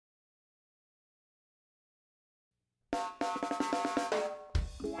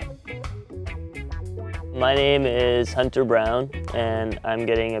My name is Hunter Brown, and I'm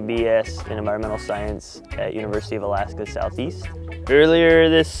getting a BS in Environmental Science at University of Alaska Southeast. Earlier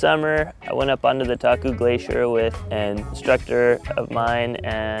this summer, I went up onto the Taku Glacier with an instructor of mine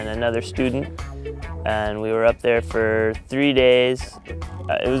and another student, and we were up there for 3 days.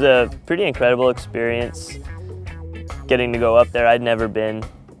 It was a pretty incredible experience getting to go up there. I'd never been,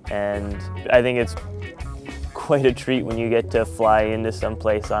 and I think it's quite a treat when you get to fly into some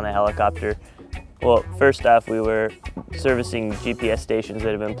place on a helicopter. Well, first off, we were servicing GPS stations that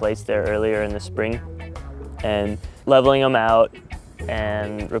had been placed there earlier in the spring and leveling them out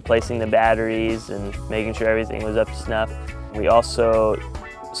and replacing the batteries and making sure everything was up to snuff. We also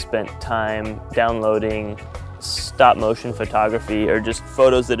spent time downloading stop motion photography, or just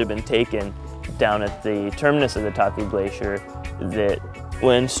photos that had been taken down at the terminus of the Taku Glacier that,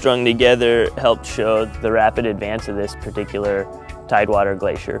 when strung together, helped show the rapid advance of this particular tidewater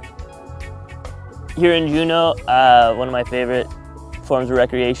glacier. Here in Juneau, one of my favorite forms of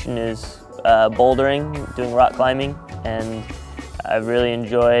recreation is bouldering, doing rock climbing, and I've really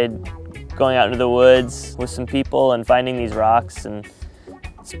enjoyed going out into the woods with some people and finding these rocks and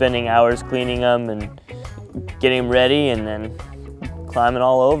spending hours cleaning them and getting them ready and then climbing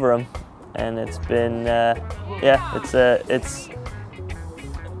all over them. And it's been, it's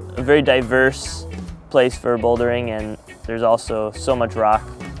a very diverse place for bouldering, and there's also so much rock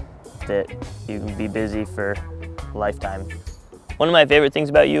that you can be busy for a lifetime. One of my favorite things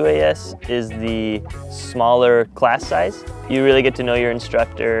about UAS is the smaller class size. You really get to know your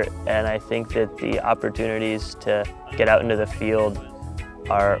instructor, and I think that the opportunities to get out into the field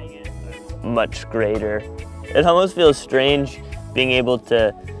are much greater. It almost feels strange being able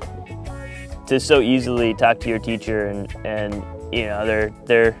to so easily talk to your teacher, and you know,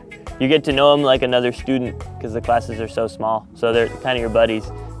 you get to know them like another student because the classes are so small. So they're kind of your buddies,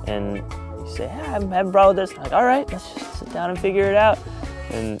 and you say, "Yeah, I'm having a problem with this." I'm like, all right, let's just sit down and figure it out.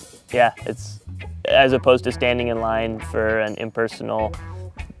 And yeah, it's as opposed to standing in line for an impersonal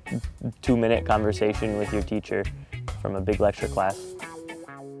 2-minute conversation with your teacher from a big lecture class.